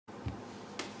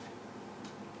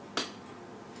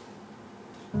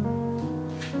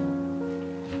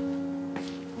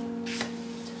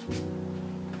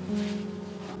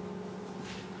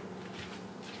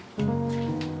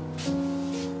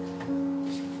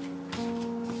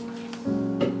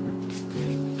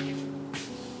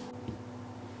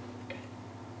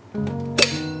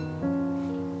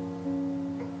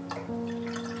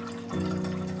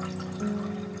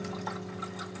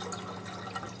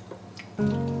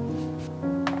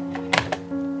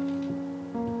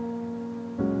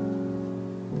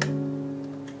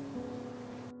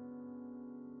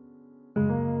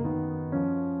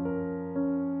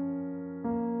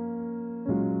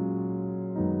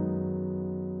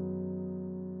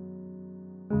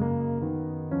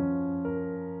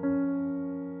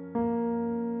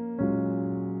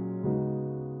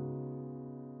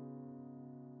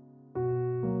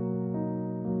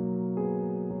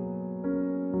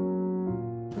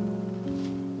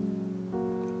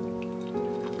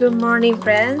Good morning,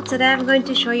 friends. Today I'm going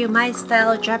to show you my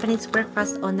style Japanese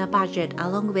breakfast on a budget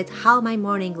along with how my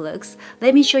morning looks.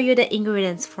 Let me show you the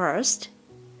ingredients first.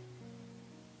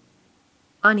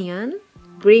 Onion,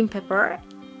 green pepper,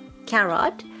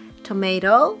 carrot,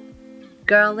 tomato,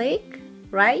 garlic,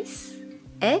 rice,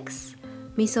 eggs,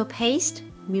 miso paste,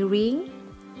 mirin,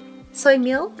 soy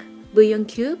milk, bouillon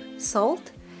cube,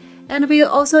 salt, and we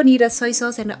also need a soy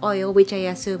sauce and oil, which I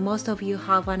assume most of you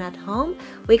have one at home.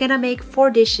 We're gonna make 4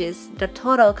 dishes. The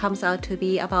total comes out to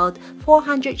be about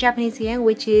 400 Japanese yen,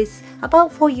 which is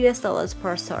about $4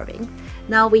 per serving.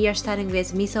 Now we are starting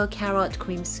with miso carrot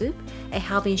cream soup. I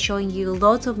have been showing you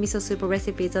lots of miso soup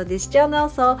recipes on this channel,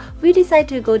 so we decided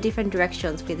to go different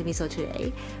directions with miso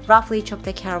today. Roughly chop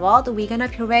the carrot. We're gonna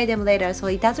puree them later, so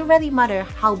it doesn't really matter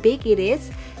how big it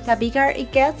is. The bigger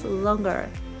it gets, longer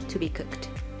to be cooked.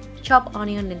 Chop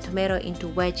onion and tomato into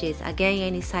wedges. Again,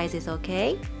 any size is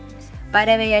okay. By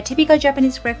the way, a typical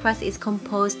Japanese breakfast is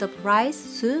composed of rice,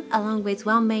 soup, along with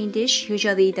one main dish,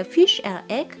 usually the fish and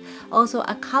egg, also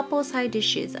a couple side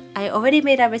dishes. I already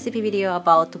made a recipe video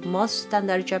about the most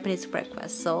standard Japanese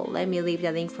breakfast, so let me leave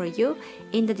the link for you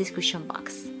in the description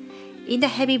box. In the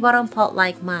heavy bottom pot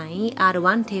like mine, add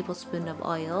 1 tablespoon of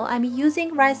oil. I'm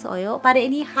using rice oil, but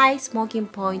any high smoking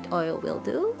point oil will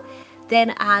do.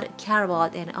 Then add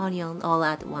carrot and onion all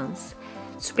at once.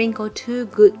 Sprinkle 2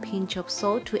 good pinch of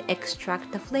salt to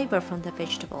extract the flavor from the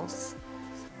vegetables.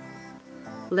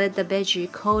 Let the veggie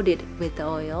coat it with the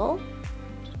oil.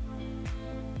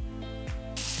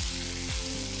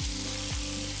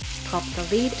 Pop the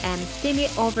lid and steam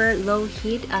it over low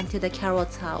heat until the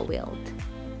carrots are willed.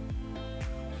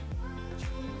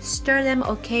 Stir them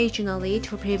occasionally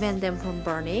to prevent them from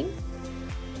burning.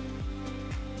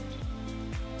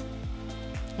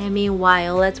 And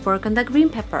meanwhile, let's work on the green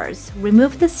peppers.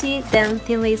 Remove the seed, then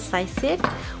thinly slice it.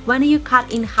 When you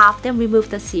cut in half, then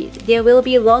remove the seed. There will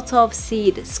be lots of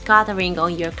seed scattering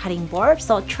on your cutting board,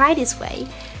 so try this way.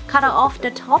 Cut off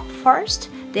the top first,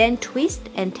 then twist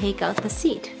and take out the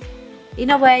seed.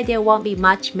 In a way, there won't be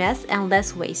much mess and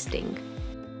less wasting.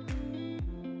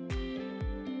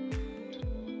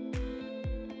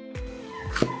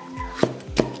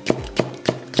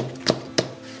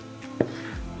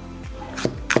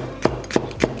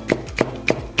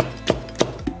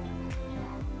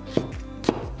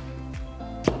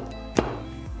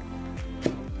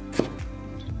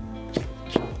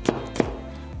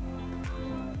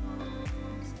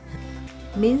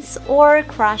 Mince or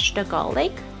crush the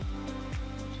garlic.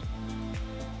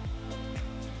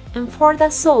 And for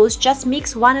the sauce, just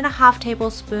mix 1.5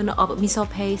 tablespoons of miso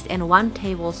paste and 1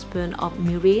 tablespoon of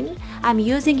mirin. I'm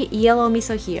using yellow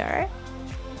miso here.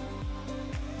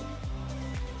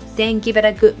 Then give it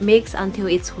a good mix until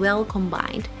it's well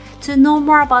combined. To know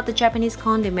more about the Japanese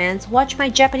condiments, watch my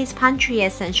Japanese pantry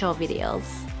essential videos.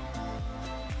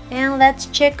 And let's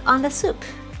check on the soup.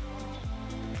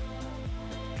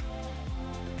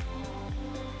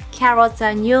 Carrots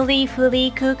are newly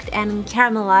fully cooked and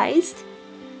caramelized.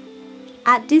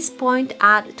 At this point,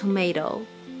 add tomato.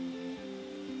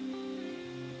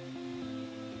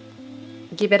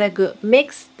 Give it a good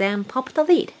mix, then pop the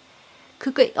lid.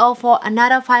 Cook it all for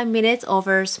another 5 minutes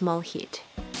over small heat.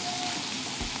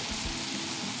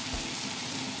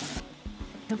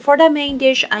 And for the main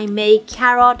dish, I make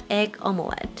carrot egg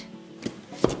omelette.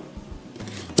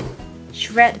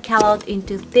 Shred carrot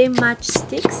into thin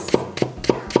matchsticks.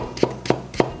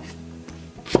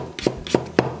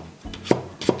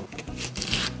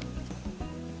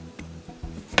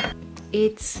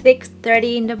 It's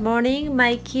 6:30 in the morning.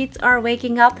 My kids are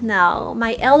waking up now.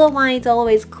 My elder one is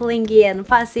always clingy and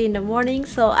fussy in the morning,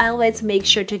 so I always make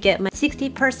sure to get my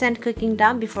 60% cooking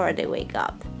done before they wake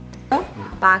up.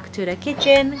 Back to the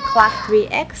kitchen, crack 3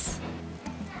 eggs.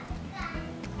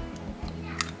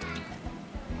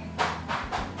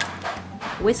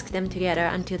 Whisk them together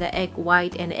until the egg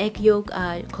white and egg yolk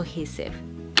are cohesive.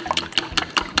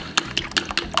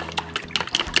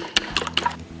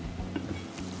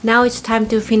 Now it's time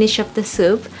to finish up the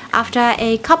soup. After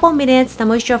a couple minutes, the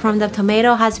moisture from the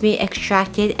tomato has been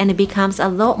extracted and it becomes a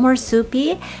lot more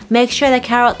soupy. Make sure the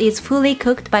carrot is fully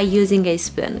cooked by using a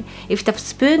spoon. If the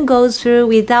spoon goes through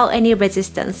without any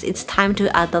resistance, it's time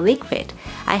to add the liquid.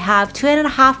 I have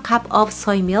 2.5 cups of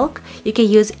soy milk. You can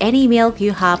use any milk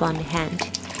you have on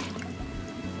hand.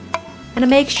 And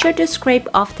make sure to scrape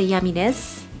off the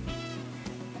yumminess.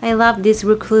 I love this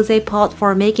recluse pot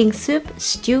for making soup,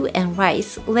 stew, and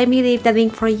rice. Let me leave the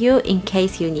link for you in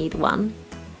case you need one.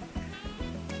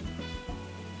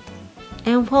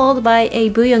 And followed by a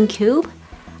bouillon cube.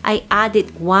 I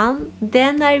added one,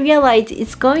 then I realized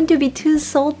it's going to be too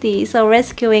salty, so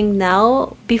rescuing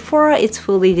now before it's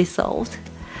fully dissolved.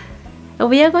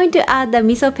 We are going to add the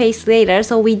miso paste later,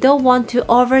 so we don't want to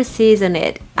over season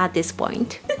it at this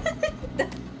point.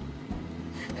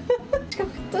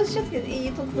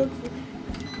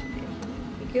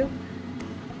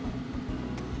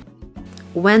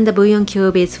 When the bouillon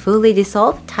cube is fully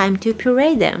dissolved, time to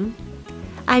puree them.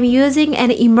 I'm using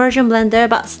an immersion blender,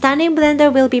 but standing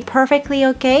blender will be perfectly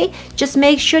okay. Just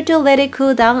make sure to let it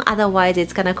cool down, otherwise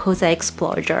it's gonna cause an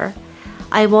explosion.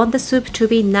 I want the soup to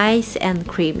be nice and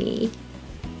creamy.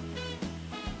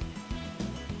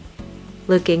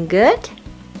 Looking good?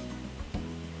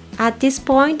 At this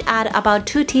point, add about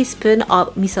 2 teaspoons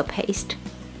of miso paste.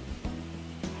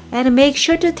 And make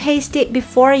sure to taste it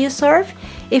before you serve.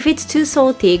 If it's too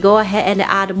salty, go ahead and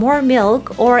add more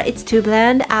milk, or it's too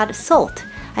bland, add salt.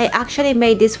 I actually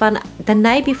made this one the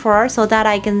night before so that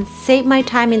I can save my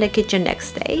time in the kitchen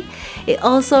next day. It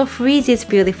also freezes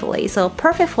beautifully, so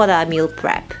perfect for the meal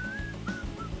prep.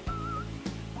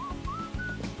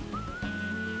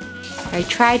 I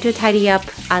try to tidy up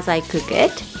as I cook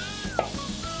it.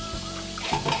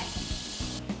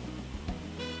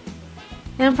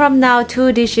 And from now,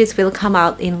 2 dishes will come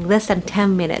out in less than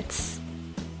 10 minutes.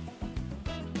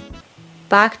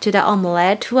 Back to the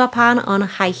omelette. To a pan on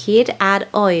high heat, add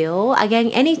oil. Again,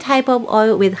 any type of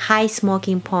oil with high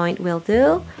smoking point will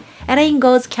do. And in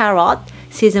goes carrot,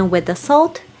 season with the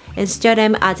salt, and stir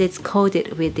them as it's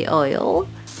coated with the oil.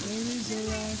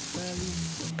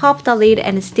 Pop the lid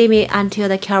and steam it until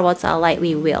the carrots are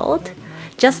lightly wheeled.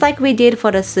 Just like we did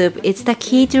for the soup, it's the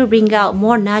key to bring out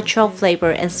more natural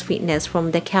flavor and sweetness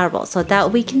from the carrots so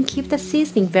that we can keep the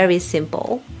seasoning very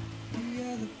simple.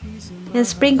 And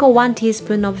sprinkle 1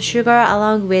 teaspoon of sugar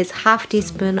along with half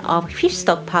teaspoon of fish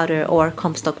stock powder or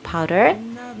comstock powder.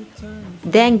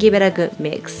 Then give it a good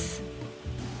mix.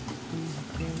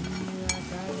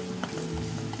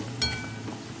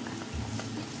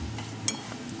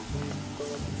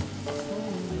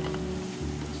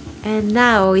 And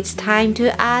now it's time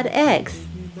to add eggs.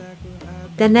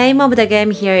 The name of the game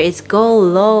here is go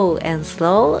low and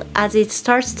slow. As it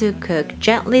starts to cook,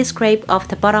 gently scrape off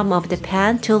the bottom of the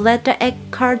pan to let the egg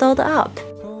curdle up.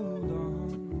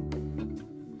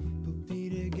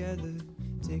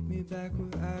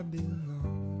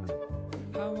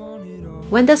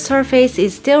 When the surface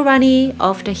is still runny,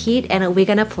 off the heat and we're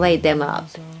gonna plate them up.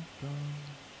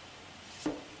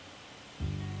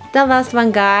 The last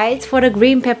one, guys, for the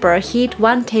green pepper, heat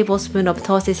 1 tablespoon of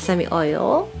toasted sesame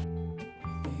oil.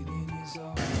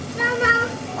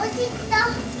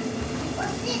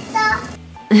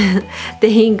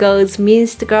 Then goes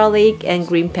minced garlic and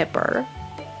green pepper.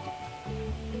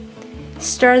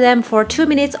 Stir them for 2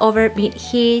 minutes over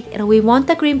mid-heat, and we want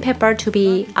the green pepper to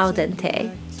be al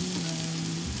dente.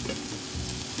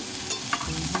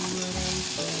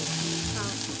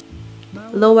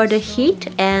 Lower the heat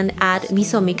and add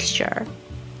miso mixture.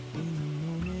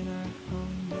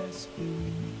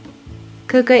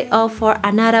 Cook it off for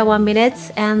another 1 minute,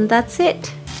 and that's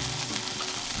it.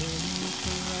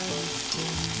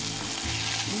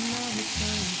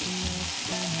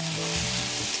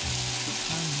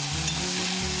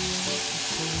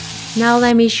 Now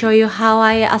let me show you how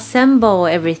I assemble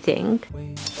everything.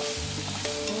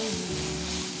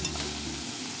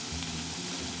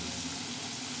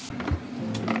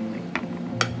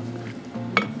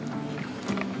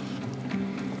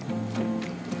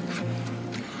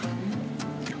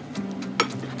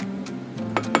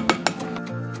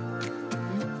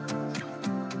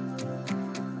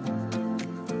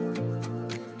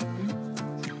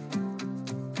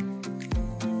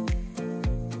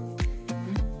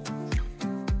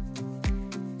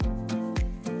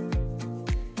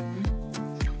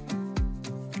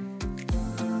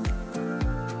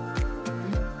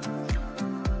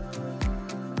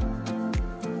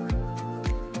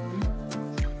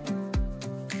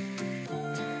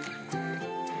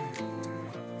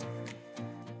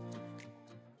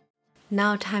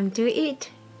 Now time to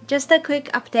eat. Just a quick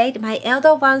update, my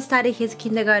elder one started his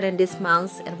kindergarten this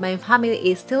month and my family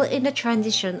is still in the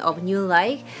transition of new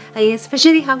life. I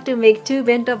especially have to make 2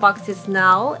 bento boxes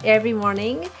now every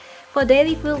morning. For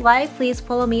daily food life, please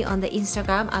follow me on the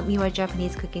Instagram at Miwa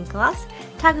Japanese Cooking Class.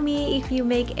 Tag me if you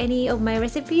make any of my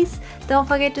recipes. Don't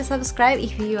forget to subscribe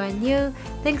if you are new.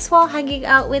 Thanks for hanging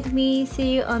out with me.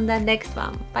 See you on the next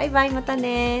one. Bye bye, mata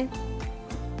ne!